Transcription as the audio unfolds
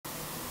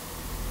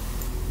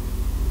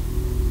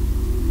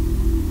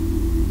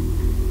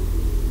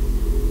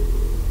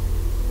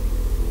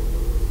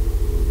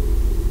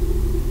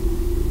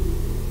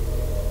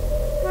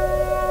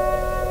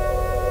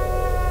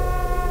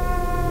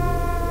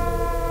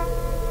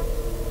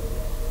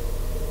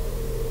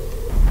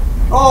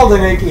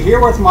Aldenaki here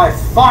with my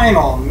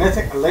final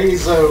Mythic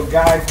LASO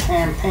guide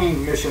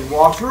campaign mission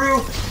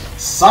walkthrough,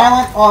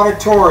 Silent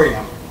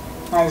Auditorium.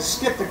 I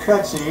skipped the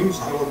cutscenes.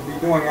 I will be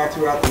doing that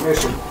throughout the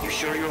mission.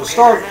 To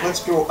start,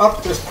 let's go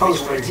up this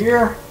post right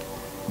here.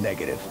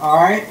 Negative.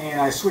 Alright,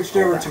 and I switched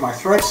over to my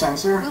threat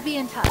sensor. We'll be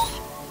in touch.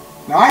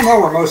 Now I know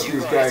where most of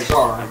these guys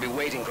are. I'll be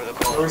waiting for the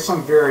call. There are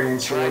some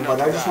variants here, but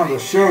I just wanted to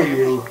show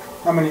you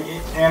how many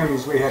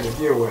enemies we had to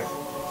deal with.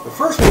 But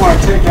first we want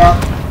to take out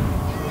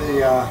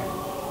the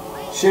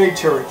shade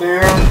turret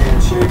there,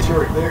 and shade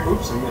turret there.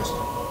 Oops, I missed.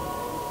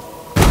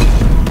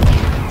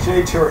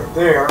 Shade turret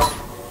there.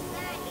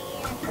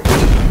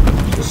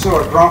 Just so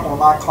a grunt will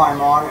not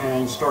climb on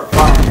and start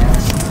firing at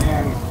us.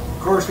 And of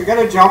course we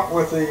got to jump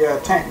with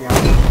the tank gun.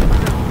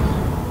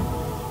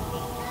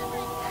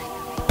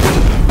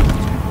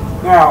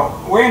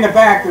 Now, way in the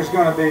back there's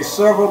going to be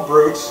several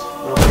brutes.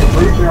 There'll be a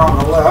brute there on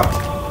the left.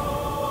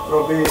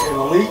 There'll be an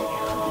elite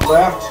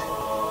left.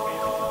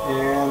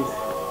 And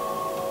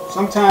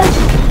sometimes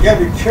you got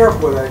to be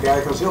careful with that guy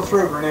because he'll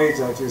throw grenades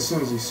at you as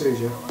soon as he sees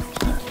you.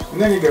 And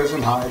then he goes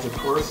and hides, of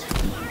course.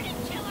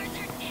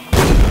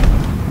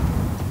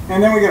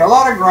 And then we get a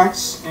lot of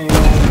grunts and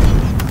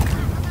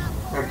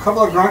a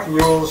couple of grunt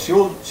mules,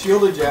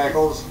 shielded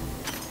jackals.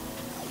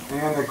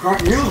 And the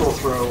grunt mules will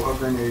throw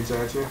grenades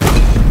at you.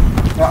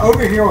 Now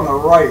over here on the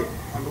right,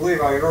 I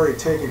believe I had already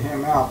taken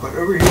him out, but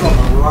over here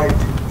on the right,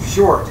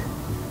 short,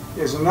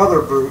 is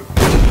another brute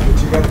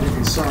that you got to be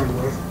concerned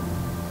with.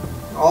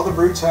 All the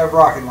brutes have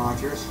rocket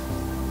launchers.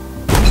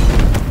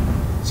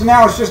 So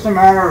now it's just a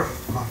matter of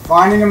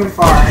finding them and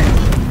firing.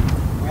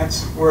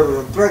 That's where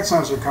the threat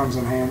sensor comes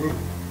in handy.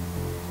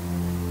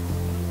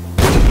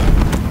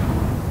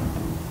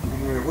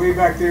 And way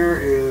back there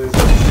is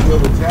a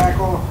shielded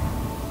jackal.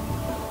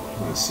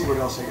 Let's see what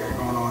else I got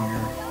going on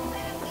here.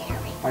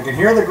 I can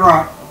hear the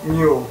grunt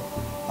mule.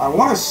 I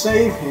want to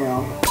save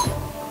him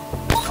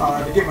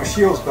to get my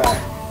shields back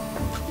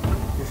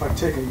if I've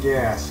taken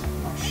gas.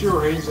 I'm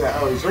sure he's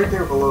at. Oh, he's right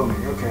there below me.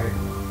 Okay.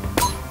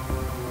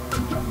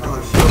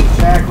 Another shielded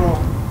jackal.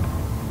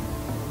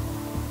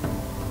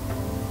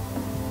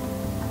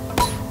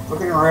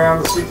 Looking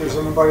around to see if there's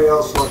anybody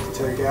else left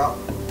to take out.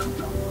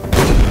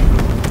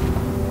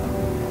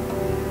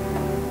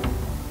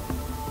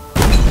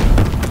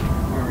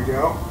 There we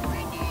go.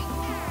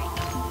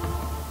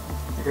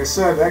 Like I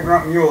said, that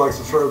grunt mule likes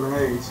to throw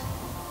grenades.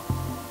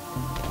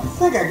 I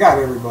think I got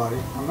everybody.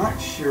 I'm not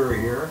sure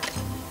here.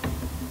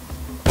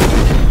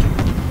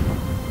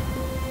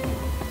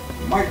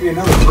 Might be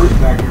another brute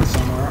back here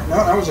somewhere.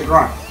 No, that was a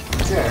grunt.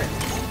 Okay.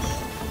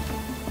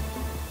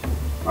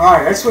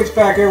 Alright, I switched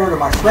back over to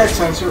my threat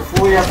sensor,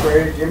 fully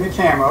upgraded. Give me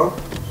camo.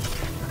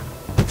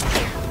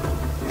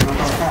 And I'm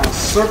going to kind of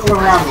circle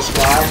around this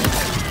guy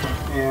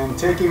and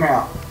take him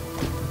out.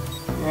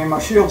 And my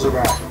shields are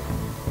back.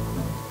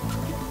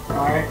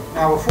 Alright,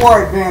 now before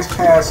I advance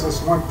past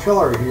this one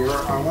pillar here,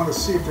 I want to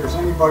see if there's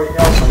anybody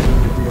else I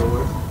need to deal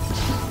with.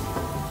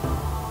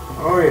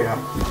 Oh yeah.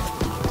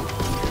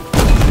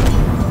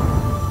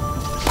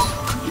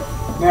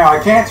 Now I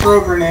can't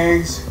throw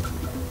grenades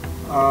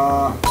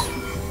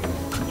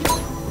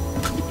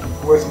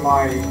with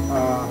my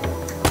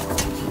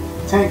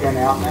tank gun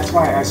out, and that's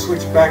why I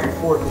switched back and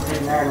forth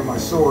between that and my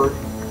sword.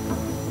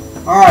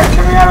 Alright,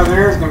 coming out of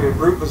there is going to be a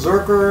brute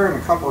berserker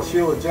and a couple of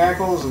shielded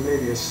jackals and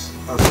maybe a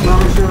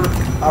skirmisher.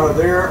 Out of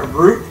there, a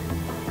brute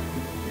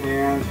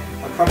and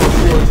a couple of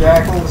shielded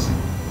jackals.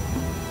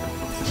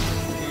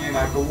 And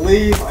I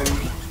believe I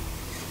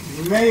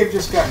may have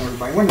just gotten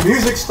everybody. When the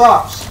music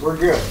stops, we're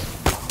good.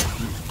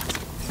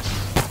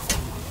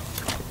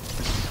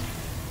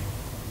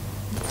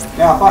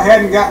 Now, if I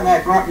hadn't gotten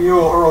that grunt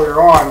mule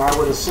earlier on, I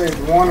would have saved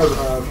one of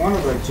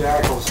the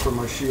jackals for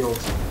my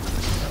shields.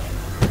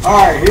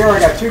 Alright, here I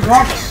got two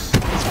grunts,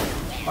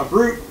 a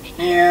brute,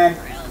 and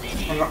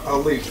an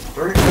elite.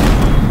 There we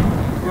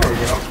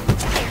go.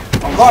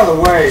 And by the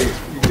way,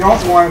 you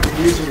don't want to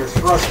be using your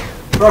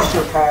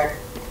thruster pack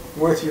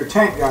with your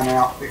tank gun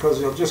out because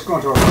you'll just go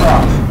into a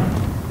crouch.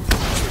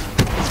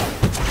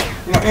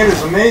 You know, it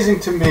is amazing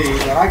to me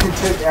that I can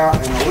take out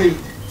an elite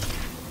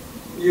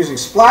using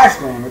splash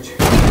damage.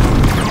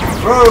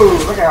 Whoa,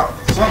 look out,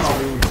 sentinel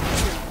beam.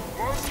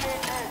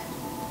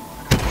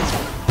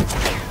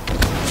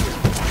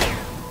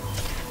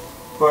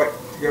 But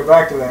to go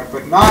back to that,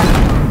 but not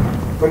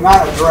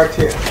a direct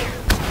hit,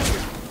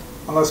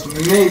 unless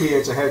maybe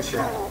it's a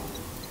headshot.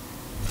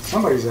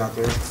 Somebody's out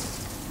there.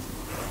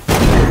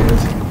 There it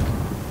is.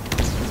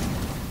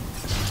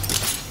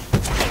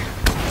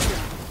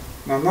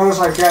 Now notice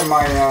I've got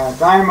my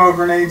dynamo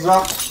grenades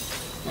up,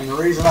 and the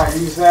reason I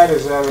use that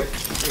is that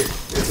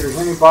if there's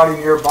anybody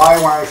nearby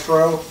when I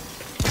throw,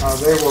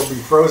 they will be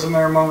frozen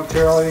there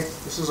momentarily.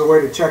 This is a way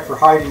to check for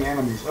hiding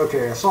enemies.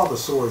 Okay, I saw the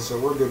sword, so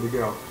we're good to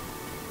go.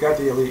 Got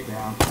the elite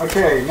down.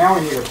 Okay, now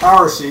we need a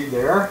power seed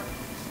there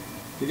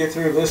to get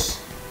through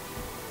this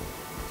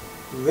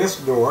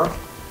door.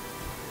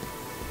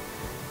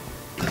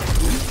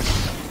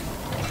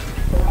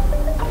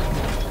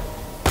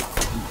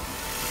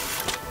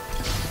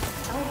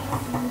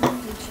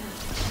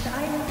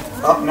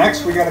 Up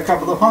next, we got a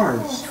couple of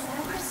hunters.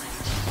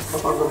 A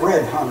couple of the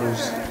red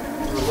hunters.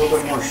 They're a little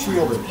bit more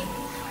shielded.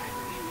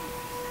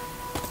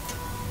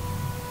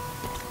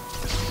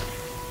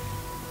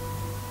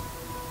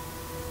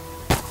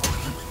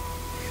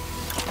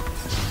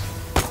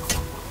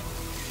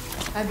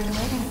 I've been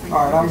waiting for you.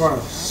 Alright, I'm going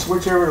to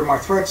switch over to my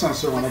threat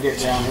sensor when I get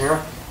down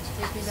here.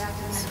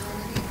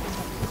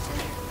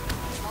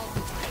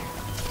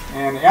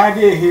 And the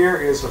idea here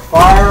is to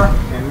fire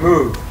and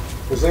move.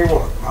 Because they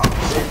will... Oh,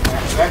 see,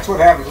 that's what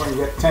happens when you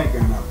get the tank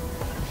gun up.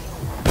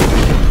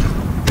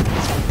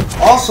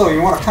 Also,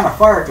 you want to kind of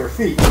fire at their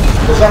feet.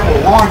 Because that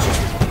will launch them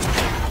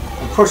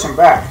and push them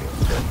back.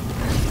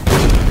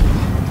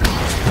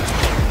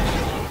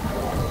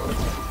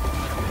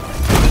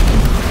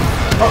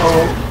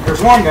 Uh-oh,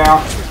 there's one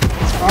down.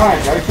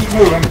 Alright, gotta keep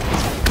moving.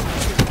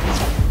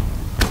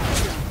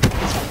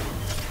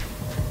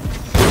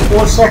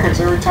 4 seconds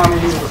every time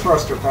we use the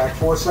thruster pack.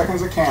 4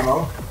 seconds of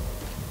camo.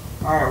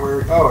 Alright,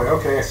 we're... Oh,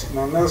 okay.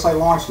 Now notice I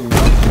launched him.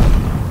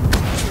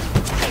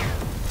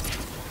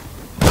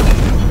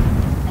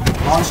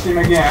 Launched him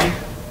again.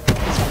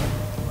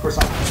 Of course,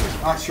 I'm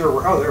not sure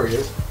where... Oh, there he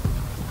is.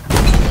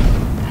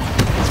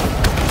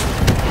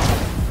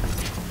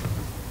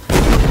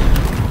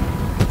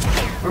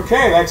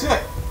 Okay, that's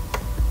it.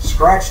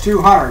 Scratch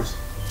 2 hunters.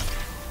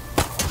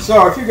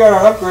 So if you got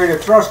an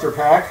upgraded thruster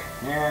pack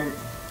and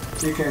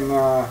you can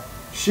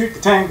shoot the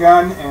tank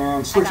gun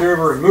and switch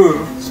over and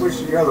move, switch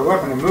to the other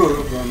weapon and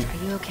move, then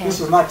this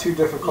is not too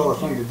difficult a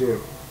thing to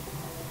do.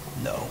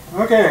 No.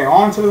 Okay,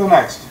 on to the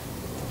next.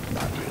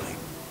 Not really.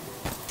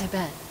 I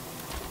bet.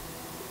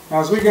 Now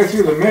as we go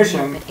through the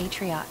mission,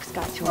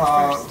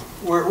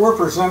 we're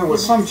presented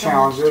with some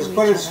challenges,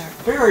 but it's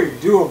very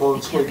doable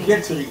until we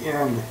get to the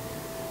end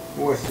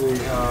with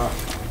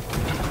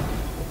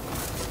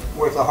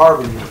the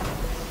Harbinger,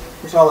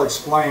 which I'll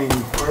explain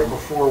right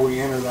before we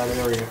enter that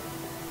area.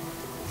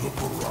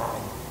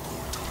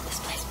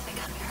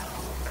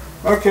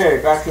 Okay,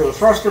 back to the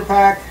thruster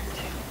pack.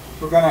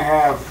 We're going to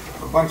have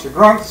a bunch of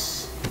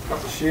grunts, a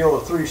couple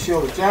of 3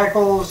 shielded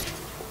jackals,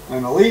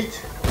 an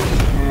elite,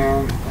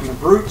 and the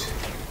brute.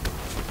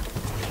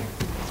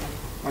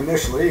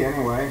 Initially,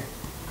 anyway.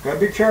 Got to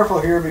be careful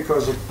here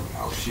because it...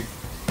 Oh shoot!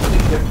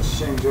 Getting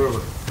changed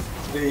over.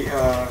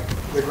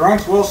 The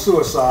grunts will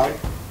suicide.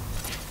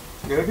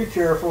 Gotta be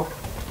careful.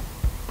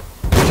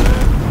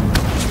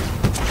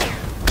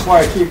 That's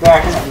why I keep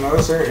backing up.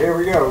 Notice here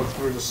we go.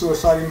 There's a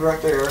suiciding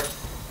grunt there.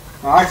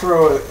 Now I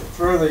throw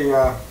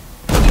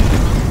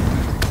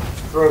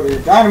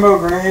the dynamo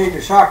grenade,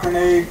 the shock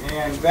grenade,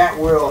 and that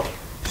will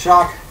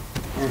shock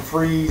and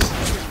freeze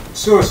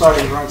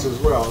suiciding grunts as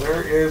well.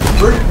 There is a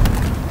brute.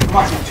 There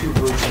might be 2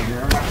 brutes in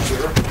here. I'm not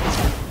sure.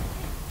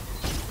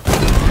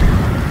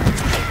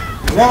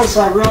 Notice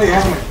I really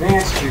haven't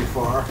advanced too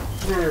far.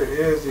 There it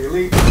is, the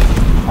elite.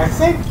 I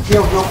think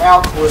he'll go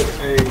out with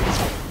a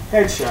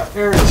headshot.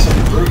 There is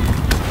some brute.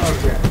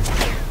 Okay.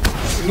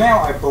 So now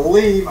I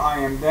believe I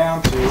am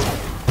down to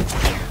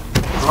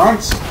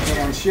grunts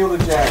and shielded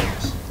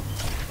jackals.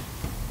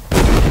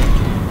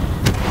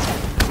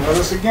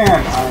 Notice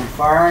again, I'm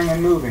firing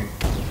and moving.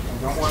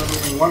 I don't want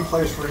to be in one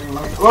place for any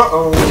length.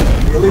 Uh-oh,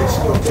 the elite's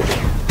still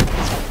kicking.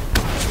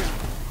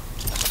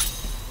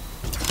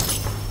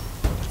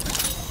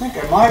 I think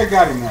I might have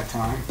got him that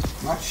time.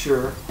 Not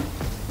sure.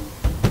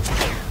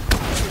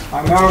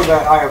 I know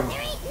that I have...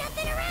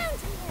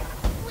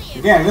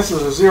 Again, this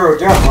is a 0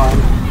 death run,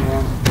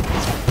 and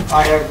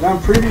I have done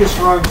previous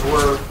runs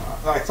where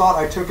I thought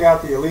I took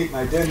out the elite and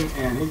I didn't,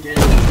 and he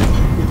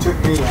took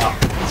me out.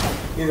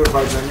 Either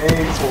by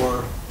grenade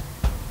or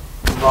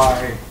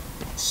by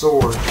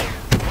sword.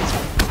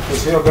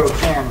 Because he'll go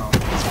camo.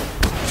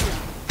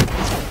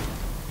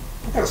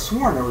 I could have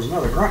sworn there was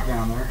another grunt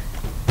down there.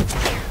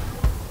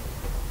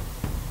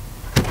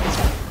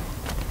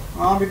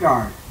 I'll be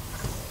darned.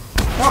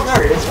 Oh,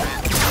 there he is.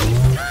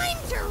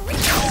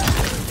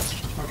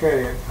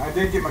 Okay, I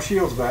did get my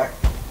shields back.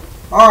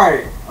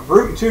 Alright, a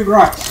brute and 2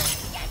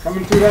 grunts.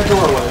 Coming through that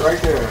doorway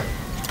right there.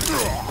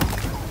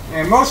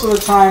 And most of the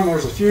time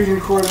there's a fusion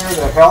core there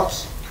that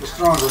helps. Just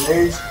throwing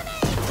grenades.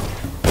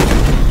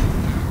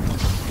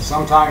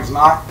 Sometimes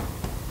not.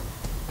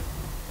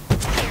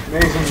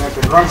 Amazing that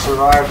the grunt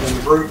survived and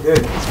the brute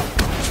didn't.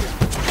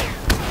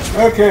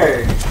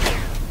 Okay.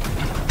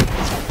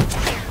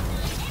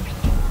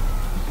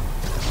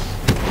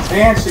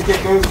 Advance to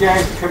get those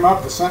guys to come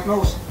up, the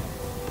sentinels.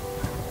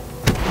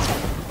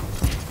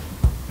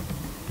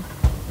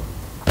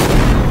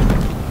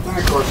 And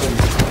of course,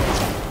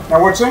 now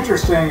what's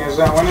interesting is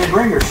that when they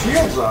bring their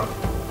shields up,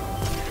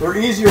 they're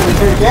easier to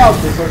take out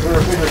because they're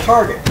a bigger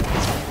target.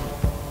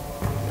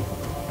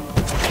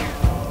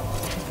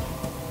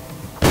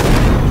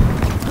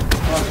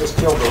 I just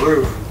killed the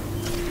roof.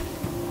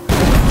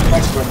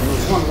 Next one,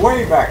 there's one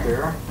way back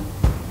there.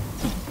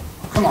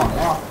 Come on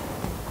now.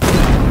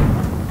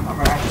 I'm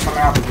going to have to come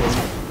out again.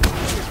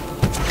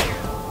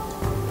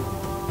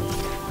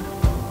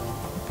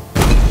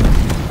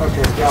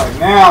 Okay, got it.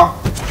 Now,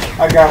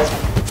 I got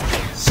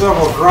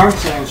several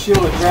grunts and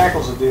shielded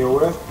jackals to deal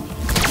with.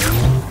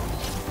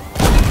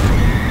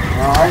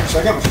 Alright, so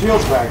I got my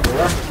shields back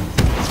there.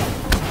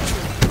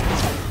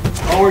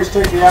 Always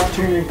take the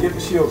opportunity to get the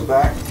shields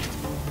back.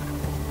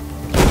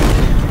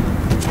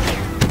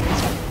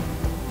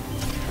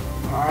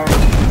 Alright,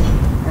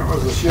 there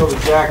was a shielded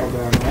jackal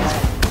down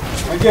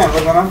there. Again,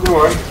 look what I'm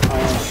doing. I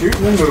am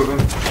shooting and moving.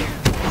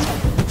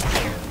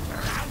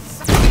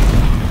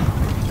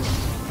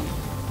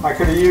 I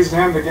could have used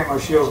him to get my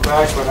shields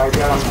back, but I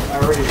got him. I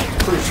already,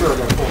 pretty sure I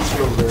got full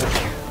shields there.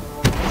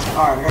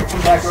 Alright, I gotta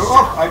come back.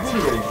 Oh, I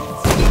didn't get him.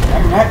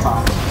 Not in that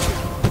time.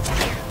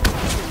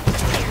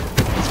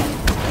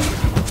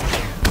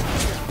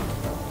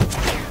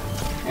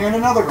 And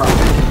another grunt.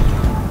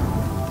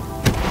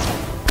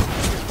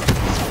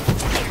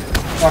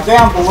 Now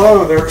down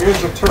below there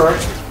is a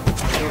turret.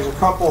 There's a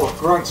couple of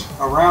grunts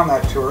around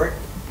that turret.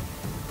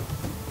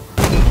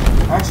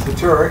 That's the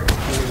turret.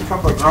 There's a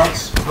couple of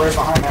grunts right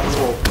behind that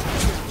little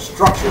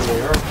structure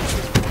there.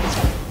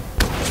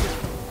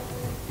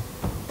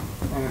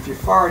 And if you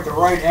fire at the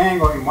right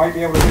angle, you might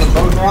be able to get them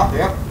both out.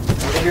 Yep,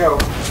 there we go. I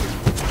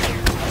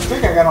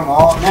think I got them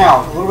all.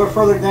 Now, a little bit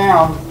further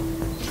down,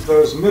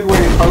 those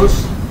midway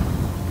posts,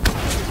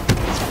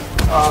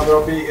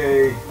 there'll be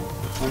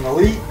an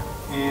elite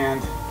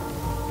and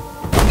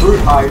a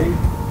brute hiding,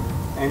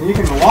 and you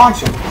can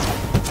launch them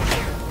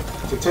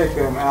to take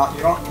them out.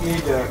 You don't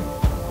need to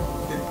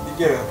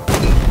get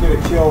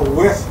a kill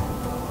with.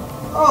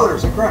 Oh,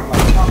 there's a grunt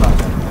left. How about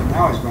that? And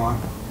now he's gone.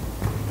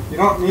 You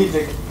don't need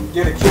to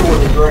get a kill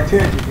with a direct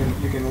hit.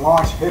 You can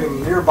launch, hit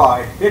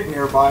nearby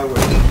with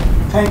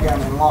a tank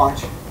gun and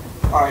launch.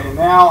 All right, and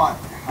now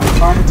I'm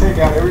trying to take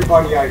out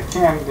everybody I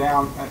can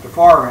down at the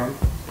far end.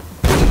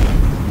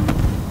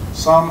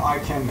 Some I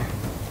can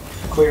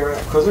clear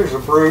because there's a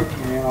brute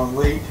and an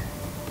elite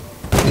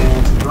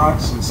and some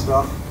grunts and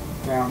stuff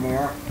down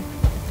there.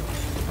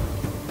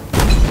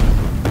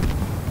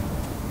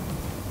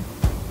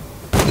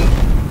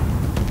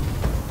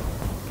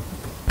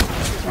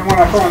 And when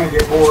I finally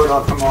get bored,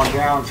 I'll come on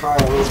down and try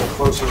a little bit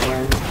closer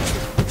range.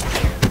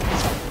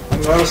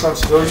 And notice I'm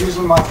still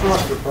using my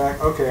thruster pack.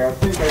 Okay, I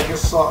think I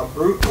just saw a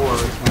brute or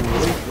an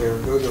elite there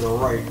go to the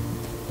right.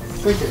 I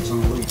think it's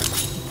an elite.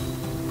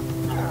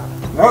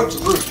 No, it's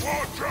a brute.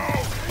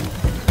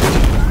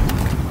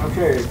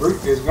 Okay, the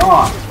brute is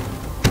gone.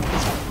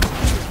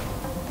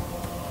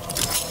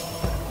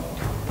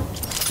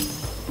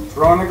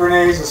 Throwing the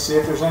grenades to see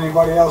if there's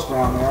anybody else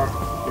down there.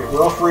 It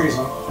will freeze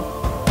them.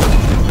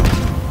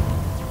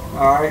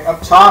 Alright,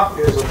 up top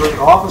is a brute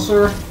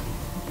officer,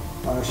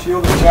 a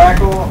shielded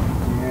jackal,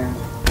 and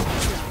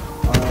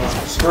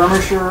a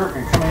skirmisher,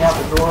 and coming out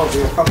the door will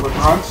be a couple of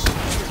grunts.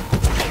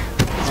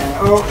 And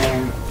oh,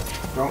 and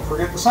don't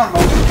forget the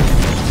sentinels.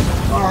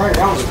 Alright,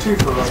 that was a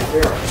twofer right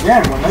there.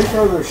 Again, when they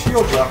throw their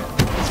shields up,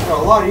 they're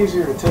a lot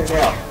easier to take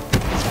out.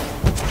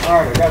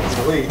 Alright, I got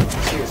the elite. Let's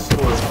see a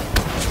sword.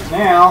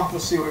 Now,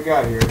 let's see what we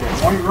got here. We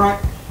got one grunt.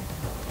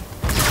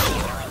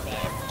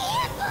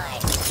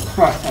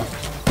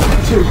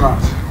 Two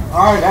grunts.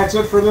 Alright, that's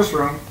it for this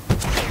room.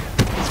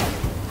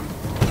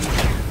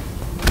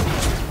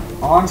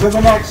 On to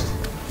the next.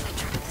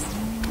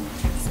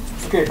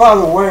 Okay, by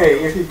the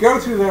way, if you go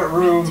through that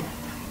room,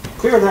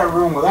 clear that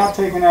room without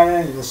taking out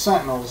any of the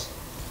sentinels,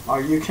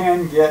 you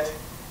can get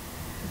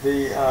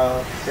the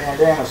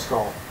bandana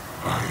skull.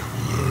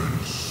 I've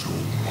learned so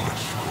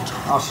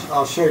much.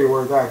 I'll show you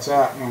where that's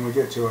at when we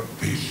get to it.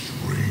 This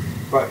ring.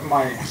 But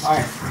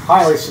I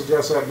highly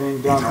suggest that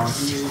being done on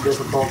easy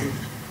difficulty.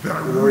 For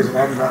those that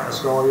haven't gotten the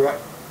skull yet.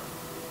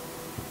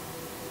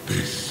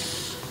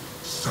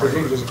 Because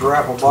you can just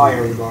grapple by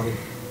everybody.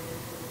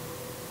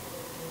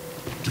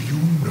 Do you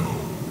know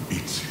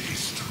its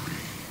history?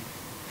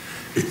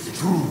 Its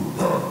true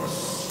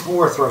purpose?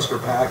 Or thruster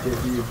pack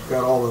if you've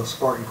got all the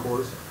Spartan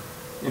cores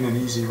in an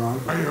easy run.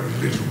 I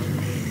have little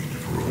need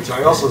for which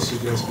I also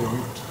suggest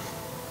doing.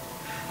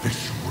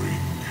 This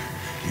ring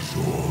is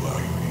all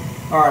I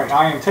need. Alright,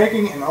 I am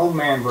taking an old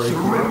man break here.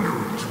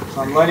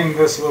 So I'm letting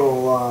this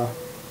little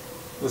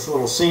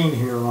scene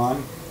here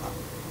run.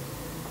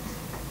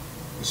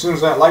 As soon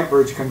as that light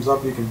bridge comes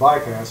up, you can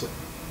bypass it,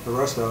 the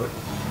rest of it.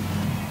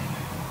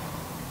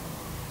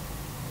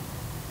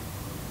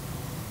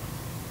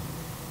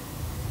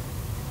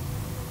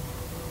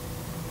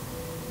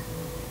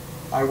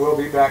 I will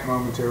be back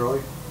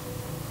momentarily.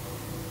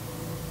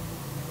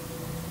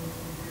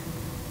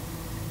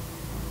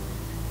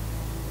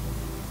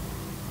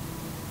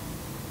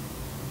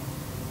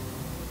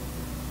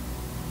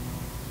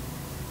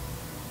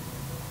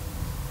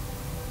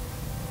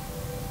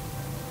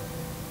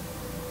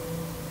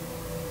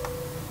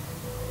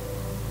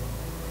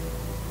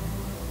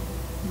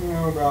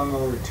 About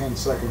another 10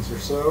 seconds or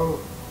so.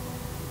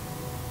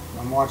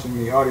 I'm watching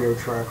the audio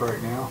track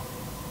right now.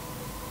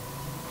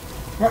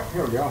 Yep,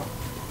 here we go.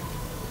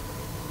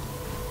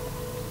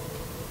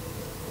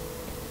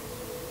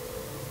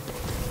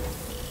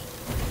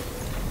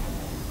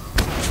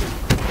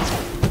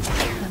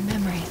 The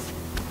memories.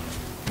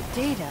 The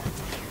data.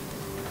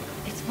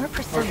 It's more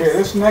precise. Okay,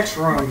 this next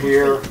room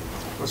here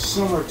was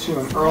similar to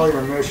an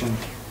earlier mission.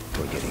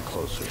 We're getting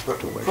closer But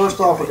to where first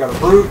she off, we died. got a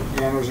brute,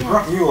 and there's a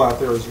grunt mule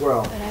out there as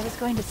well. But I was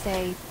going to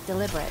say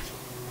deliberate.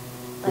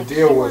 To Like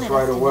deal she with wanted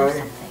right us to know away.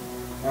 something.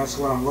 That's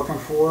what I'm looking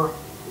for.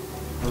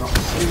 I don't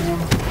see him.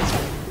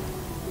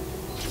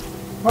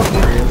 Oh,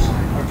 there he is.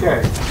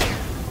 Okay.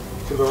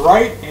 To the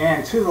right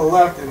and to the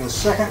left in the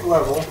second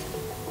level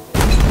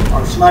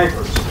are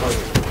snipers. But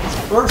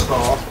first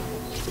off,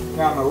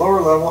 down the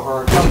lower level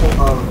are a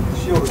couple of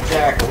shielded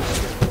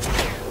jackals.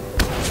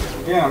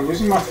 Again, I'm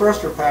using my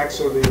thruster pack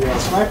so the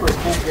snipers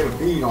can't get a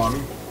bead on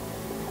me.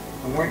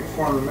 I'm waiting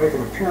for him to make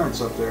an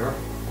appearance up there.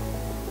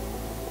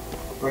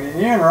 But in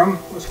the interim,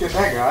 let's get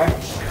that guy.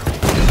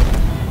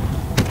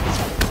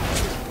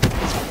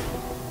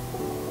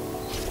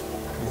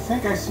 I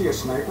think I see a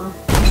sniper.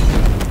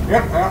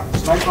 Yep,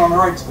 sniper on the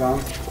right's done.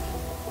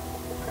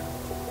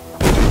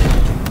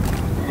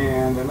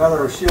 And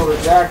another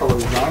shielded jackal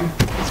is done.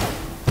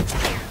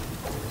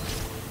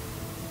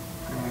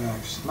 And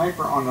a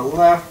sniper on the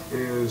left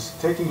is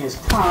taking his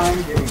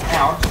time getting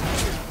out.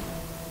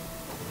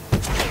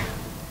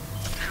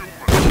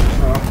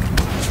 So,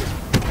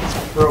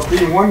 there'll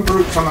be one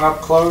group coming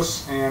up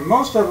close, and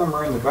most of them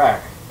are in the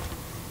back.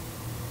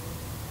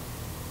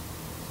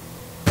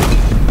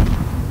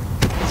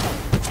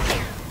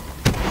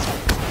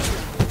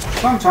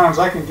 Sometimes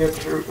I can get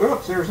through.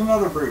 Oops, there's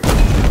another brute.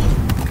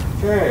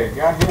 Okay,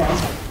 got him.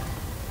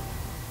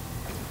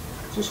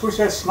 Just wish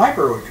that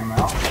sniper would come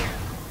out.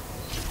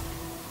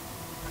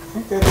 I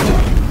think that's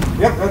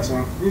him. Yep, that's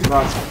him. He's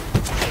done.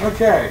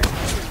 Okay.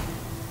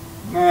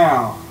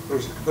 Now,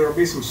 there'll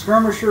be some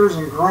skirmishers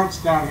and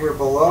grunts down here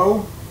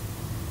below.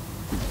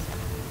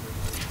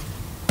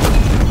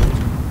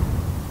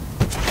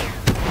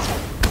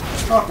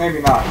 Oh,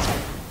 maybe not.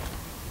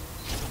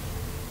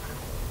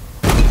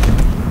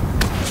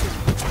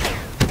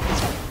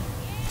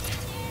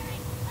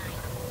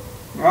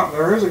 Well,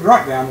 there is a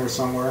grunt down there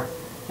somewhere.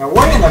 Now,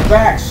 way in the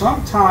back,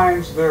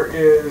 sometimes there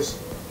is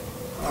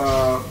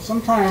a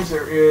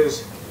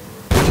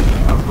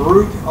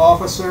brute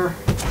officer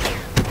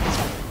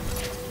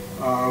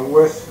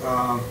with,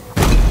 I'm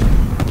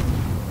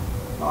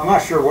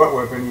not sure what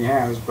weapon he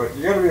has, but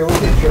you got to be a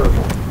little bit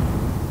careful.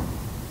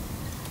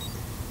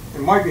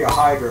 It might be a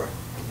Hydra,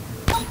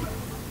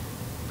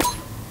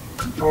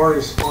 or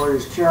he's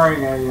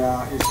carrying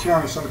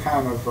some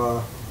kind of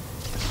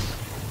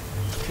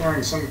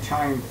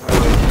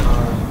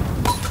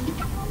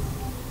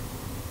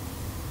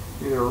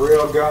either a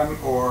rail gun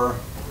or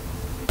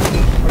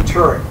a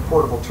turret,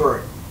 portable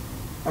turret.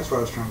 That's what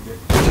I was trying to get.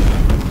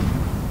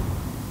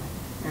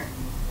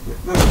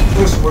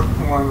 This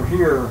one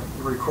here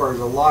requires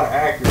a lot of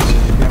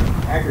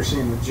accuracy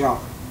in the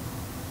jump.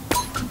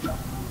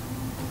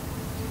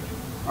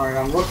 Alright,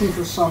 I'm looking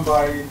for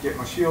somebody to get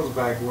my shields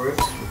back with,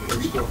 if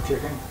they're still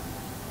kicking.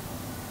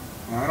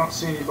 Now, I don't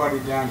see anybody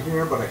down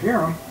here, but I hear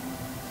them.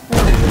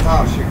 There he is.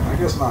 Oh, shoot, I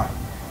guess not.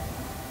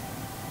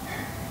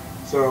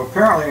 So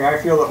apparently I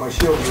feel that my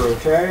shields are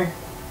okay.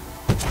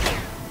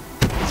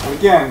 But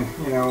again,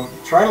 you know,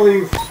 try to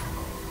leave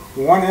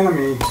one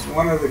enemy,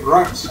 one of the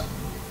grunts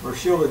or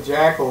shielded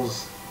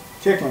jackals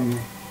kicking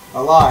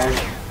alive,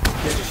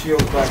 get your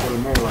shields back with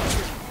a melee.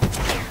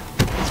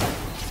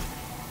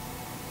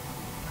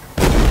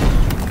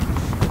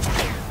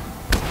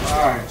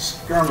 Alright,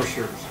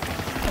 skirmishers.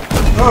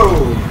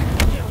 Oh!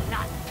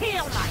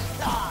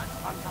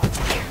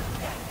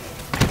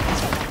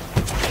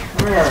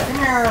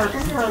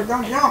 Come here,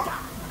 don't jump!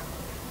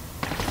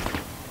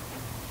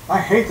 I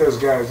hate those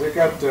guys. They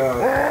got,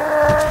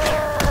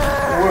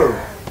 whoa.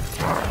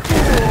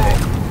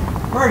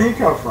 Where'd he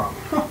come from?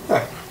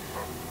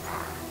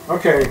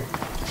 Okay.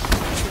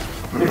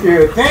 If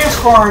you advance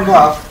far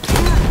enough,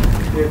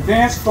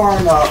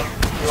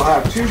 you'll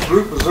have two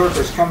brute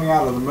berserkers coming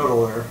out of the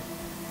middle there.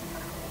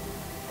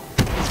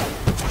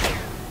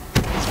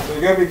 So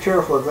you gotta be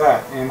careful of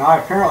that. And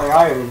apparently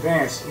I had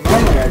advanced.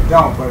 Normally I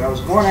don't, but I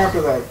was going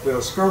after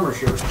that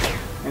skirmisher,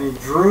 and he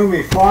drew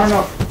me far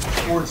enough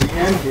towards the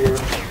end here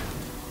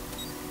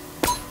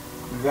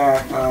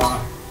that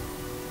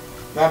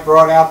that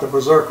brought out the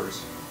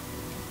berserkers.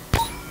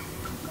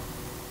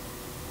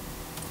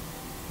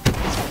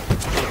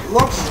 But it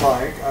looks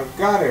like I've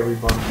got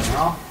everybody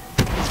now.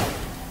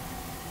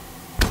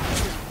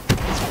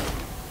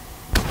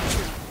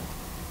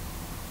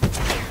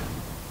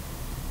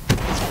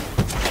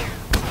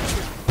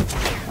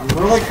 I'm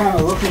really kind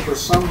of looking for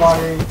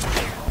somebody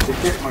to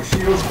get my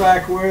shields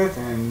back with,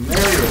 and there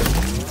it is.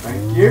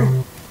 Thank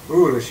you.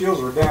 Ooh, the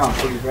shields were down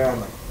pretty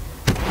badly.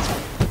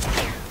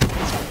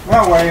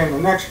 That way, in the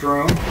next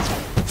room,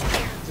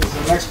 this is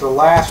the next to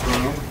last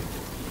room,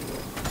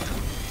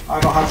 I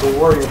don't have to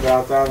worry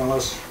about that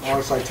unless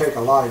I take a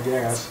lot of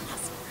gas.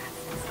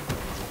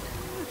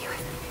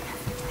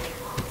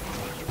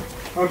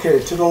 Okay,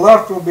 to the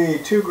left will be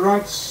two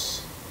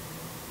grunts,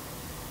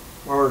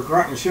 or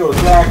grunt and shielded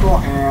jackal,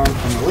 and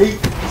an elite.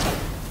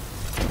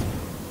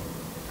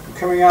 And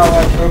coming out of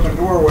that open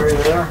doorway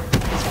there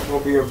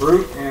will be a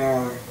brute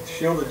and a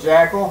shielded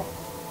jackal.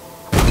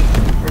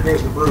 There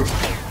goes the brute.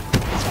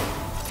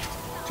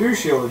 Two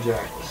shielded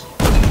jackals.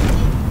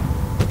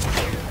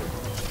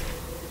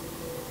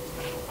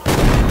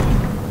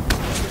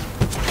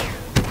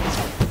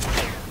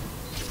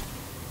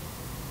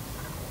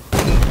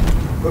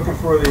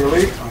 for the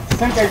elite. I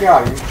think I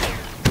got him.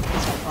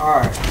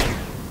 Alright.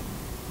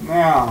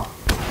 Now,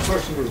 the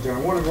question is, do I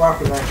want to go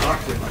after that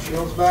grunt to get my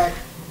shields back?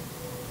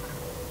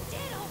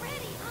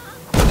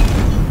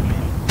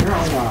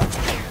 Apparently not.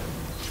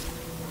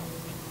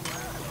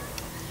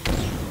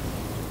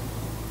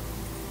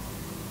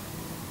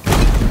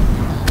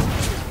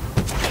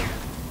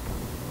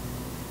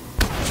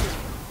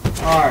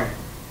 Alright.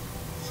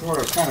 Sort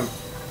of kind of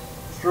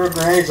throw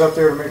grenades up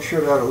there to make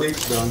sure that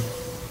elite's done.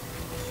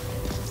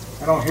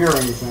 I don't hear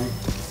anything.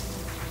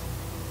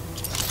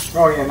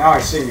 Oh yeah, now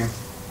I see him.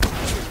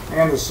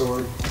 And the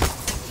sword.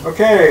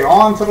 Okay,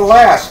 on to the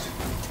last.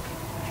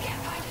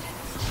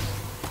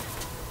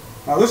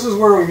 Now this is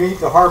where we meet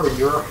the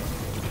Harbinger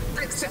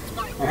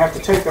and have to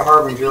take the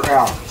Harbinger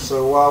out.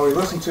 So while we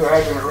listen to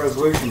Advent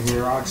Resolution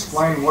here, I'll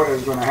explain what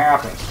is going to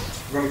happen.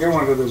 We're going to go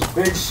into this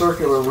big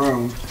circular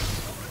room,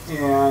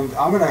 and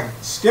I'm going to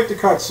skip the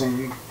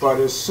cutscene, but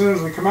as soon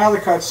as we come out of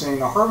the cutscene,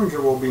 the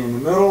Harbinger will be in the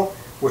middle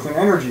with an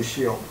energy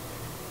shield.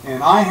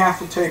 And I have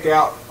to take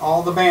out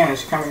all the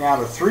banish coming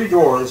out of 3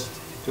 doors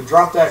to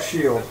drop that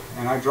shield.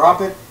 And I drop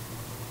it,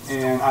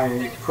 and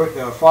I put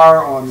the fire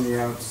on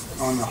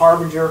the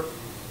Harbinger,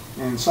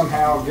 and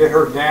somehow get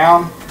her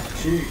down.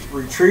 She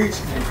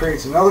retreats and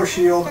creates another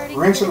shield,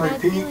 rinse and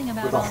repeat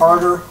with a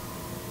harder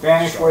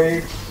banish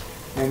wave,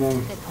 and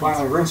then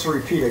finally rinse and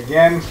repeat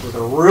again with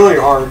a really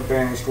hard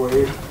banished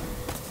wave.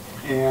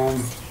 And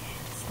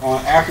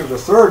after the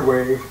 3rd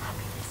wave,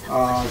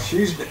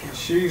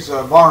 she's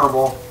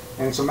vulnerable,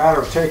 and it's a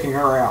matter of taking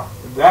her out.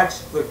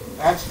 That's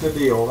the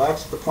deal.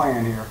 That's the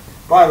plan here.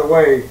 By the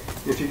way,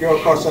 if you go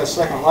across that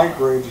second light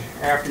bridge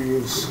after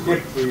you've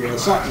skipped the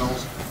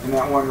Sentinels in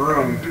that one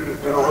room,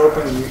 it'll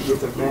open and you can get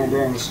the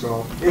bandana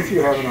skull, if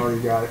you haven't already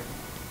got it.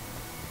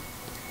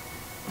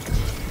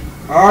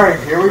 Alright,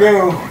 here we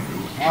go.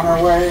 On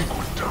our way.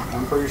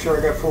 I'm pretty sure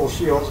I got full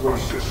shields,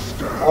 which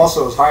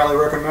also is highly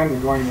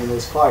recommended going into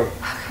this fight.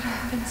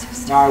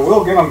 Now I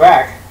will get them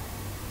back,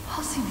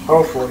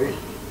 hopefully,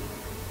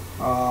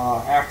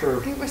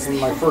 in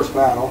my first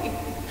battle,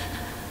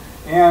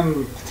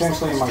 and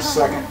potentially in my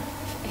second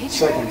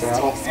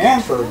battle,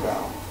 and 3rd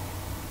battle.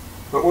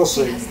 But we'll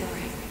see.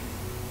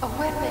 A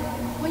weapon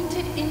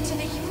pointed into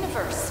the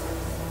universe.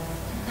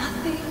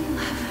 Nothing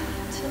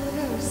left to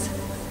lose.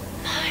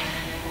 My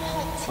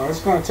fault. Well, it's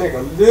going to take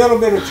a little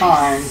bit of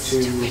time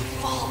to,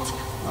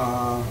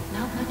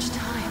 not much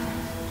time.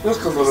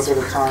 just a little bit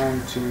of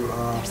time to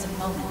There's a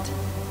moment.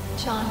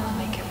 John will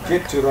make it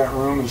get to that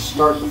room and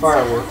start the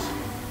fireworks.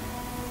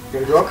 Got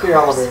to go up the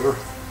elevator,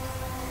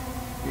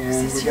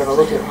 and we got to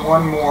look at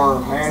one more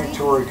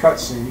mandatory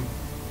cutscene.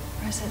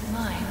 Or is it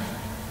mine?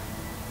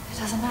 It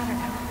doesn't matter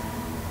now.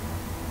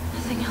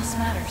 Nothing else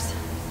matters.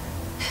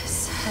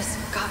 This has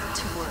got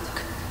to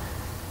work.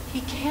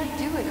 He can't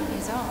do it on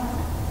his own.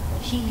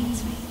 He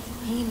needs me.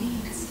 He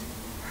needs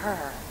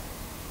her.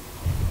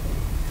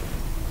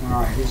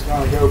 Alright, he's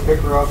going to go pick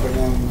her up, and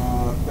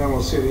then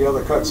we'll see the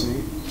other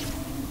cutscene.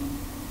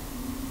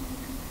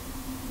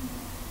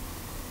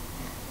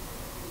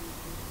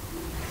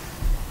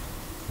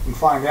 And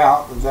find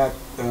out that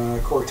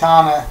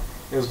Cortana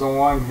is the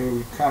one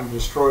who kind of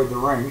destroyed the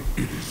ring.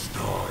 It is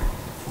time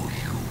for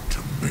you to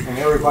make. And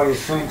everybody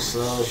thinks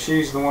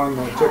she's the one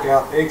that took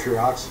out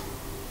Atriox.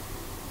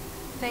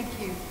 Thank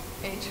you,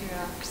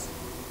 Atriox.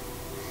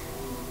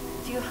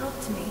 You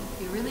helped me.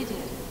 You really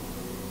did.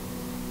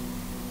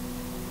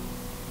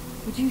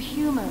 Would you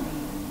humor me?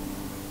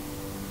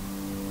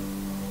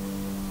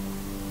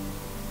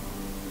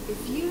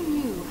 If you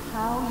knew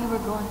how you were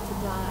going to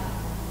die,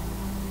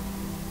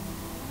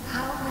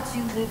 how would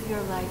you live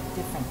your life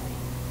differently?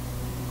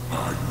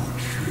 I would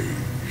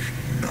change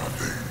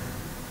nothing.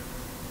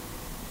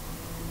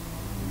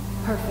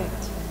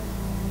 Perfect.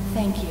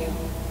 Thank you.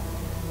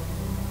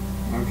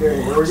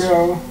 Okay, here we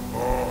go.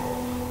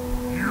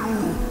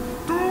 You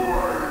do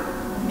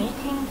it!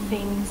 Making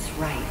things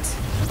right.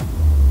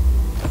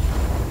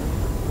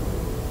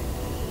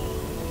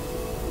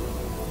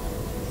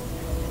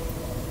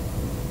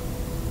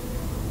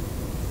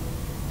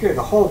 Okay,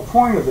 the whole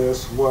point of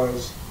this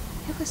was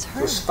It was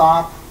her. to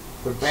stop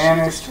the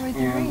Banished destroyed the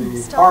and ring,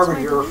 the stopped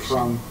Harbinger revolution.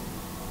 from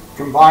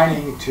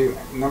combining to,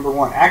 number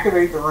 1,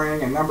 activate the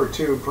ring, and number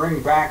 2,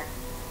 bring back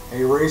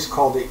a race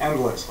called the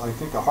Endless. I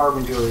think the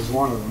Harbinger is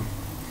one of them.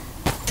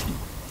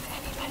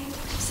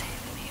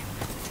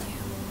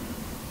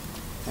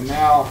 And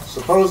now,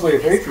 supposedly,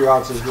 if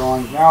Atriox is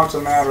gone, now it's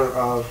a matter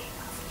of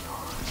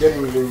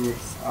getting the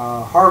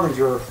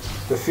Harbinger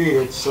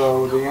defeated,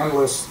 so the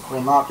Endless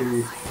will not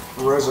be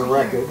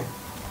resurrected.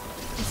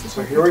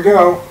 So here we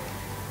go.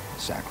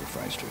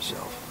 Sacrificed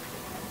herself.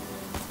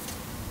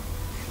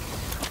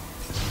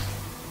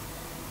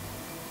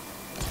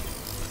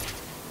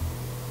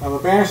 Now the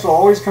Banished will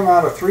always come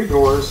out of 3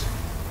 doors.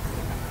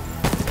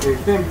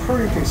 They've been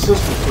pretty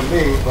consistent to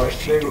me, but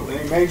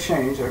they may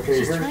change. Okay,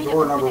 She's here's trying to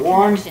door find number a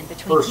 1, connection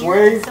between first here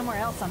wave. and somewhere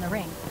else on the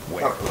ring.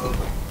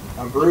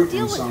 A brute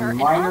Deal and with some her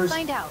and I'll miners.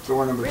 find out.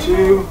 Door number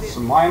 2,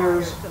 some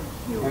miners.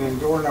 And then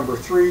door number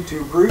 3,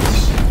 2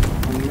 brutes.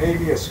 And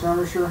maybe a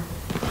skirmisher.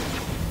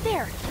 There,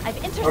 There! I've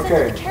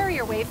intercepted the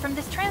carrier wave from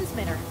this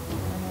transmitter.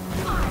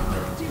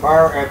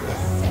 Fire at the...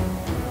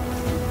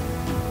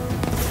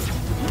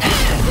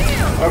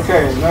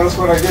 Okay, notice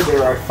what I did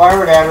there. I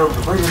fired at her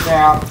to bring her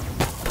down,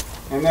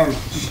 and then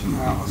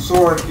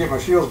sword to get my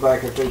shields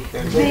back if they take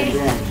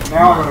advantage.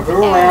 Now I'm going to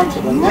go around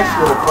to the next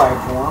little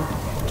platform.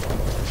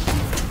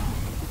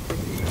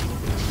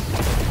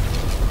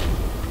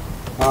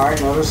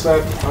 Alright, notice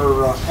that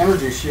her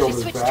energy shield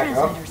is back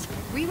up.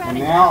 And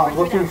now I'm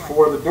looking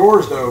for the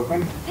doors to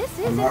open.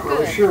 I'm not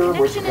really sure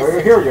which. Oh,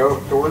 here we go.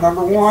 Door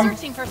number 1.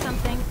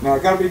 Now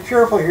I've got to be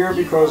careful here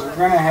because we're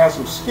going to have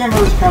some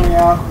skimmers coming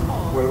out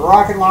with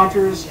rocket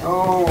launchers.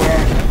 Oh,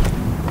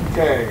 and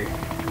okay.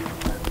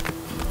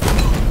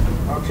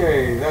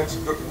 Okay, that's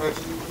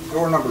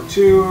door number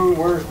 2.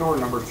 Where's door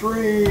number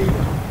 3?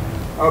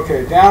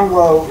 Okay, down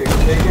low.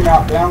 They came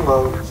out down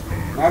low.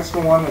 That's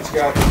the one that's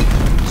got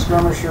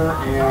skirmisher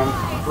and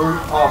brute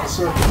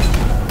officer.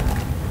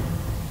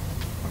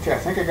 Okay, I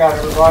think I got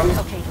everybody.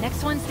 Okay,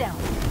 next one's down.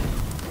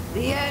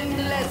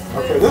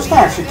 Okay, this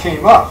time she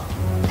came up.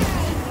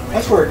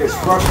 That's where it gets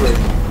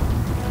frustrating.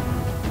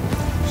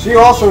 She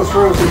also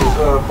throws these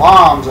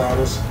bombs at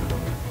us.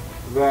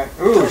 That,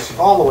 ooh, she's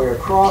all the way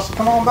across.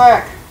 Come on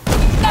back.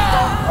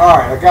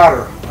 Alright, I got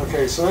her.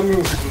 Okay, so that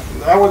means,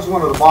 that was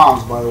one of the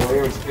bombs, by the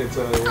way. It's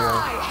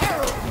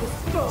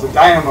a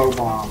dynamo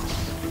bomb.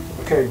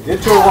 Okay,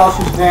 get to her while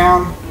she's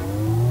down.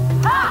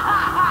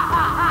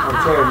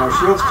 Okay, my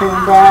shields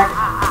came back.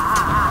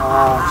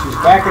 She's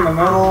back in the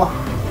middle.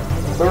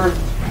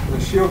 The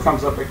shield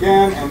comes up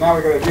again, and now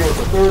we got to deal with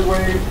the third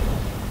wave.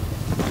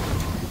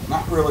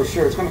 Not really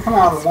sure. It's going to come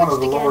out of one of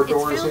the lower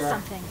doors here.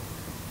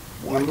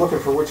 And I'm looking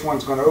for which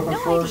one's going to open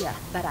first. Idea,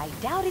 but I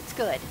doubt it's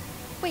good.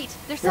 Wait,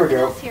 there's Here we something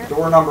go. else here.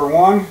 Door number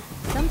 1.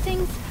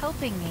 Something's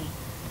helping me.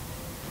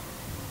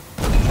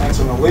 That's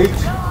an elite.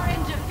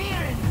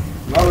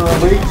 Another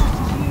elite.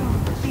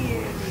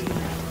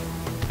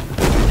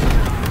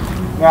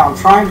 Now I'm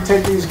trying to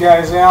take these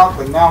guys out,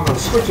 but now I'm going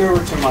to switch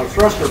over to my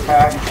thruster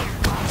pack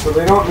so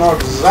they don't know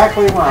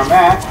exactly where I'm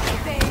at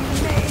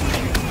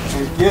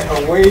and get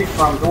away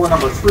from door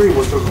number 3,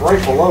 which is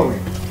right below me.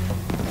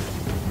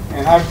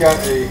 And I've got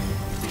a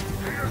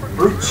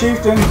brute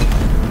chieftain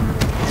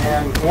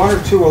and 1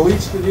 or 2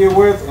 elites to deal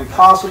with, and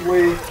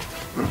possibly...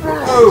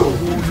 Oh,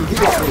 he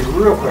got me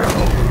real quick.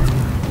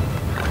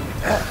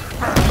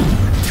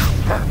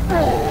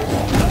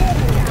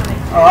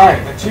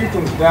 Alright, the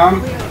chieftain's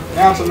done.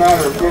 Now it's a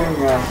matter of getting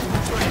the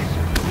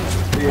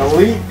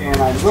elite, and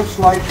it looks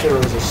like there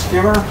is a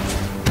skimmer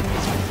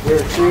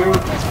there too.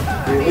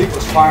 The elite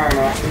was firing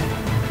at me.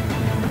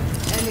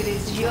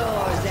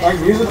 I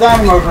can use the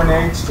dynamo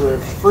grenades to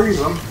freeze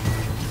them.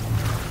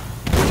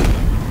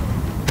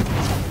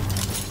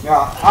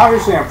 Now,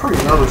 obviously I'm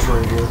pretty nervous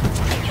right here.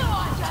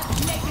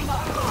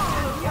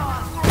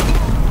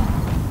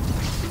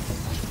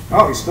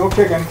 Oh, he's still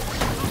kicking.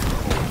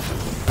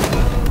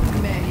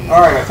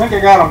 Alright, I think I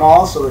got them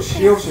all, so the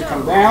shield should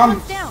come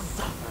down.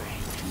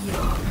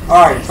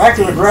 Alright, back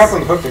to the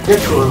grappling hook to get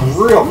to her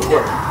real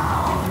quick.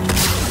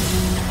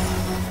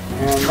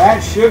 And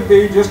that should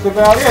be just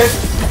about it.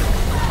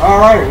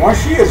 Alright,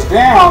 once she is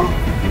down,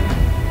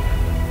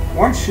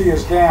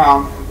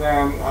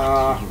 then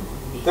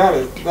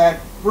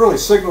that really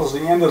signals the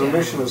end of the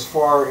mission as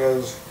far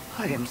as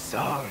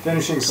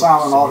finishing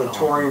Silent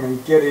Auditorium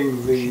and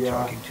getting the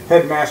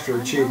Headmaster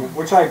achievement,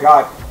 which I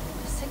got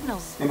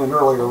in an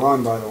earlier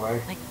run, by the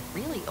way. Like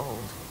really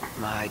old.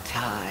 My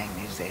time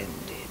is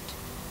ended.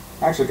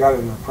 I actually got it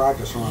in a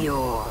practice run.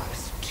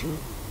 Yours too.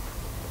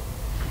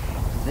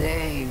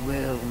 They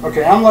will.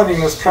 Okay, I'm letting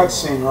this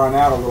cutscene run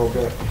out a little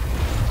bit.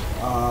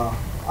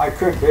 I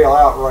could bail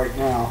out right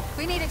now.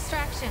 We need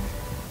extraction.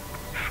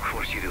 Of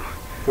course you do.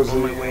 Because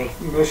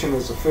the mission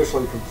is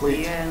officially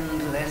complete. The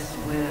endless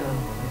will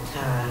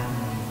return.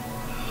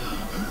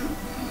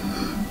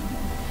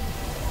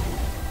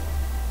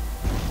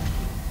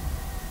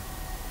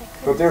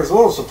 But there's a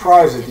little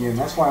surprise at the end.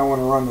 That's why I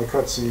want to run the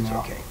cutscene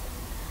out. Okay.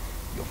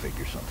 You'll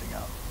figure something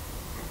out.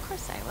 Of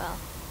course I will.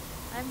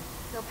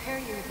 They'll pair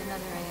you with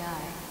another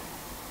AI.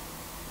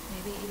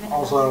 Maybe even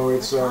Also,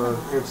 it's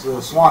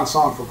the swan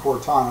song for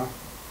Cortana.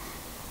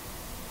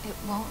 It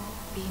won't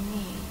be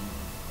me.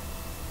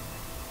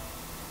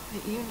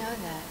 But you know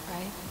that,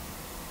 right?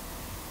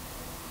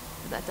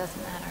 But that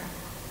doesn't matter.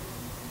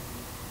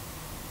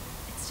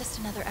 It's just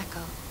another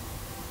echo.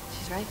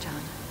 She's right,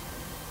 John.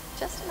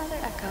 Just another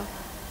echo.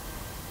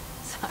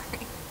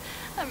 Sorry,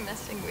 I'm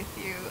messing with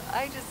you.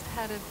 I just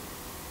had a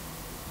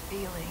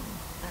feeling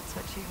that's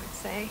what you would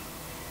say.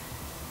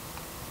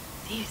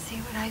 Do you see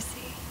what I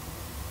see?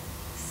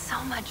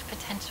 So much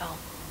potential.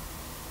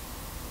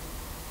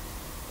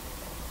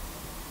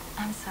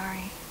 I'm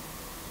sorry.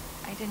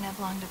 I didn't have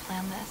long to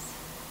plan this.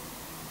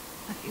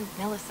 A few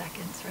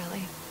milliseconds,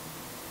 really.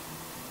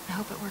 I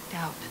hope it worked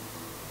out.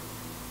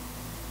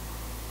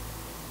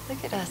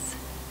 Look at us.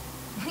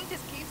 We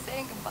just keep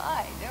saying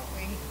goodbye, don't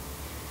we?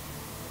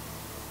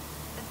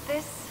 But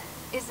this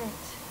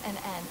isn't an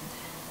end.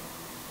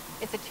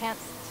 It's a chance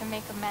to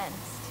make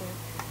amends, to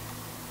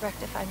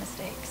rectify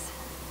mistakes.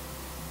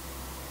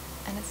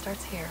 And it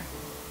starts here.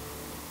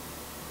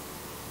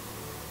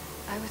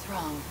 I was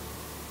wrong.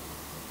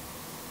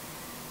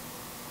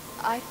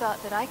 I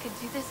thought that I could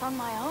do this on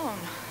my own.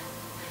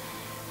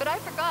 But I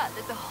forgot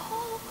that the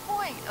whole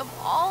point of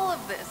all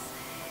of this,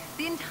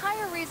 the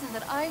entire reason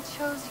that I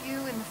chose you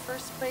in the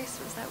first place,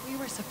 was that we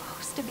were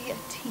supposed to be a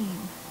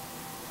team.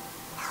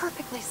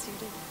 Perfectly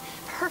suited,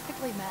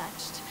 perfectly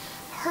matched,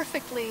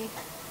 perfectly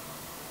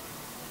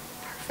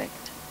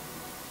perfect.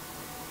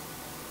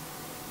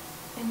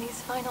 In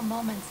these final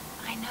moments,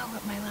 I know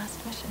what my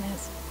last mission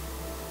is.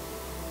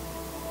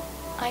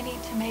 I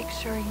need to make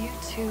sure you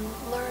two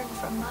learn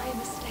from my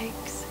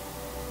mistakes.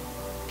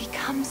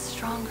 Become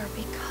stronger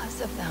because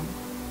of them.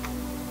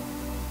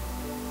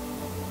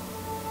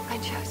 I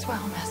chose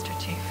well, Master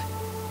Chief.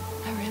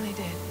 I really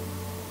did.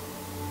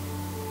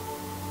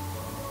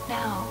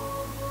 Now,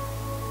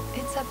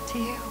 it's up to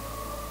you.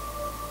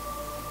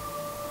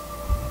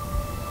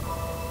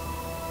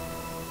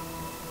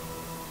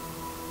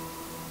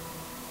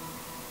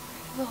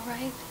 Are you all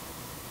right?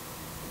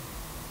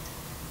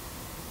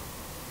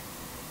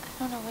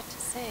 I don't know what to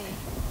say.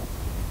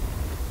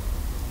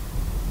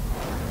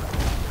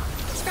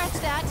 Scratch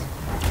that.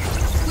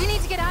 We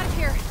need to get out of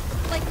here.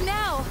 Like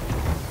now.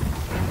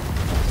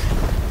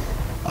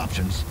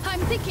 Options?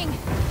 I'm thinking.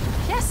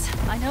 Yes,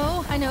 I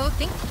know.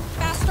 Think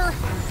faster.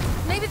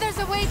 Maybe there's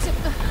a way to...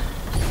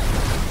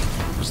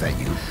 Was that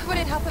you? Would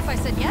it help if I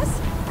said yes?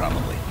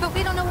 Probably. But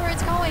we don't know where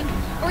it's going.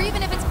 Or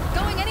even if it's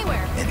going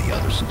anywhere. Any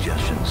other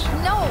suggestions?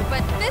 No,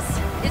 but this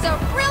is a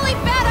really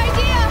bad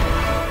idea!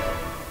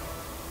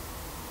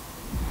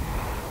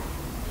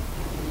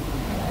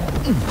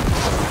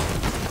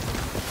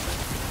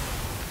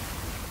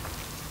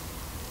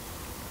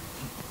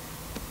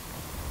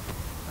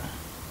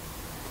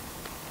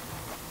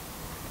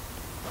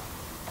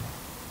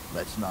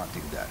 Let's not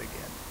do that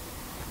again.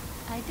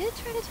 I did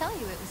try to tell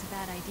you it was a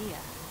bad idea.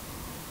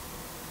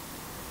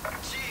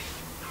 Chief!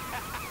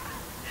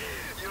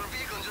 Your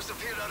beacon just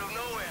appeared out of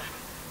nowhere.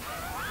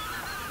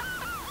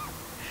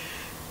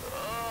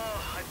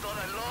 Oh, I thought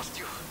I lost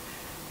you.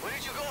 Where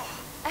did you go?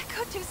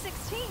 Echo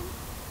 216.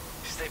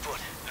 Stay put.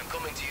 I'm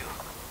coming to you.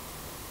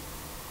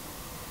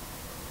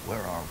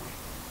 Where are we?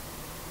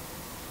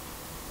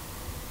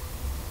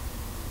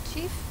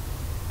 Chief,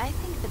 I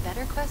think the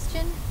better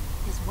question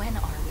is when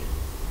are we?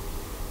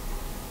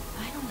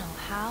 I don't know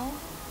how,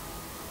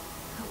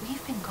 but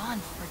we've been gone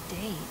for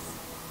days.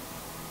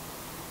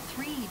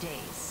 3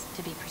 days,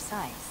 to be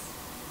precise.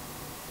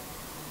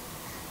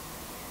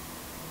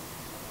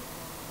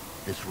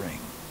 This ring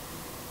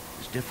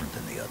is different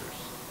than the others.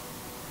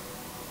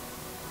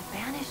 The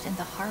Banished and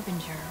the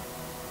Harbinger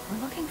were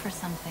looking for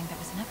something that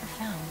was never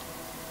found.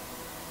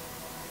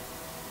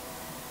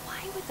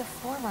 Why would the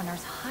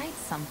Forerunners hide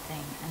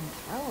something and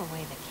throw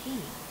away the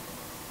key?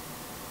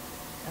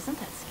 Doesn't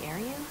that scare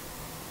you?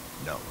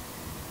 No.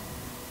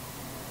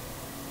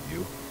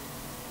 You?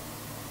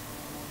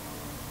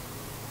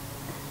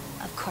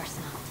 Of course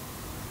not.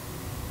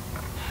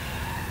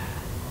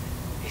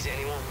 Is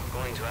anyone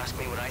going to ask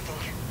me what I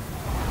think?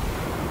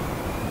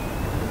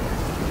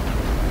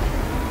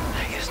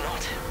 I guess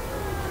not.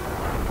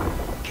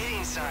 Get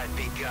inside,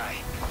 big guy.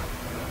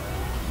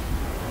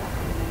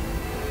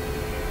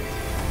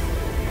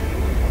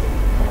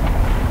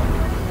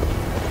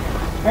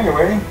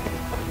 Anyway,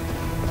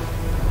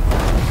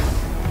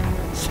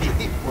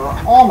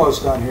 we're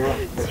almost done here.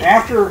 But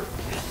after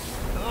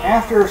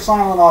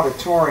Silent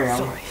Auditorium,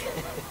 Sorry.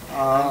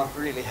 I'm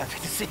really happy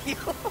to see you.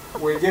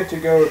 we get to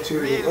go to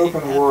the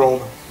open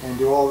world and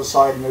do all the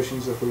side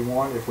missions if we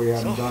want, if we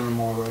haven't done them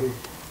already.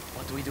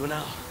 What do we do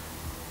now?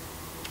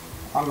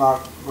 I'm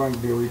not going to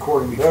be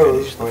recording We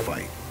those, finished the but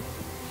fight.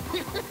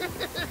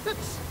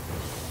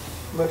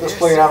 let this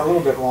play out a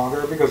little bit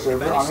longer because it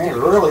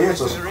really is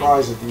a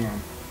surprise at the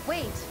end.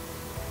 Wait.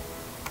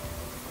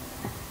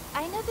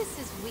 I know this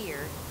is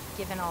weird,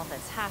 given all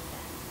that's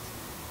happened,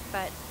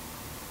 but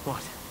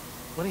What?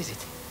 What is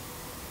it?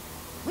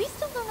 we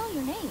still don't know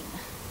your name.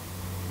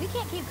 We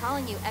can't keep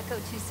calling you Echo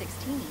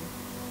 216.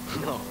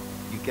 No,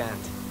 you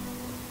can't.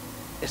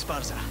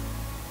 Esparza.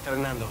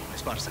 Fernando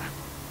Esparza.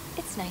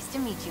 It's nice to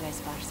meet you,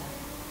 Esparza.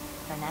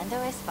 Fernando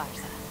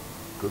Esparza.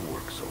 Good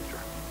work, soldier.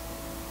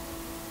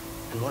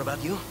 And what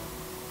about you?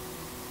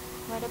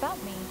 What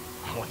about me?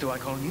 What do I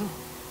call you?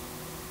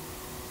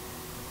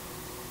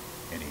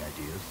 Any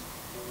ideas?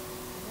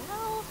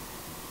 Well,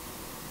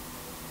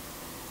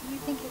 do you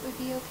think it would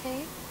be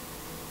okay?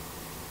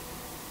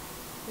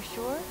 For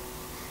sure?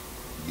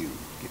 You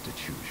get to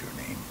choose your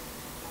name.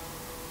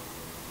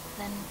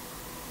 Then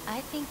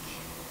I think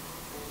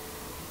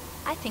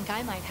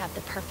I might have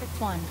the perfect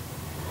one.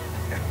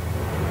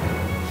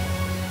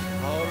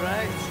 All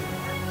right.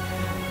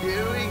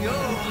 Here we go.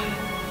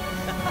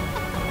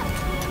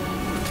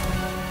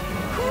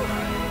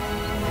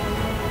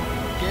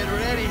 Get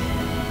ready.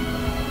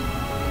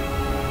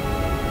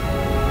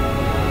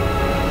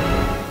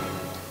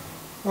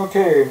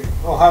 Okay,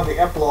 we'll have the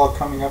epilogue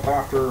coming up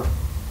after.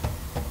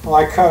 Well,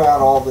 I cut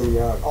out all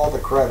the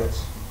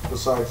credits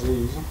besides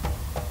these.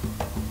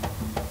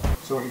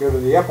 So we can go to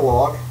the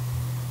epilogue.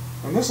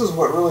 And this is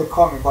what really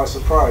caught me by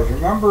surprise.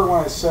 Remember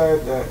when I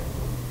said that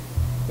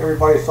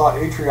everybody thought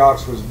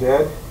Atriox was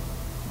dead?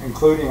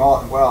 Including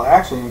all, well,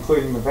 actually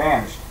including the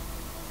Banished.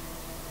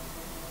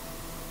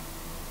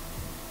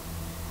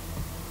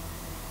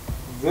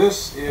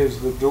 This is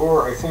the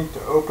door, I think,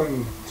 to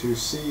open to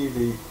see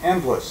the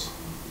Endless.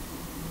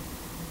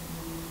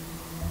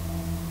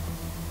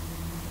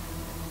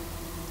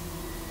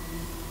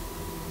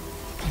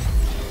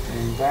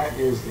 And that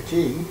is the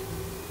key.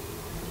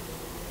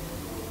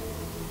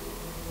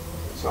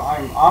 So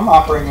I'm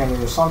operating under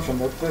the assumption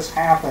that this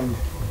happened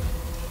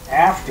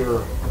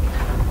after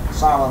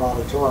Silent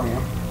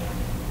Auditorium.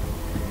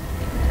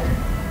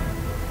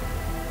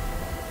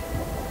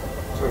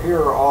 So here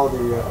are all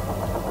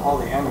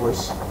the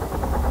Endless,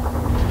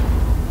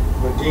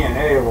 the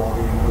DNA of all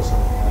the Endless,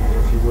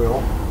 if you will.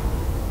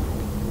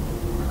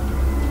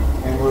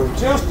 And we're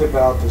just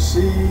about to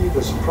see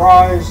the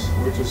surprise,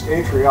 which is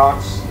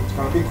Atriox. It's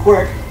going to be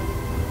quick.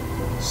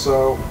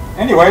 So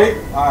anyway,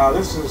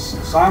 this is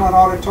Silent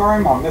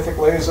Auditorium on Mythic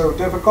LASO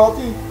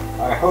difficulty.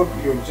 I hope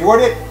you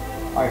enjoyed it.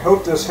 I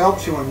hope this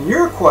helps you in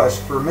your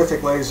quest for Mythic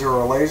LASO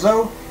or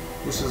LASO.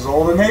 This is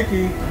Old and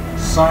Nakey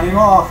signing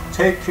off.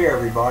 Take care,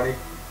 everybody.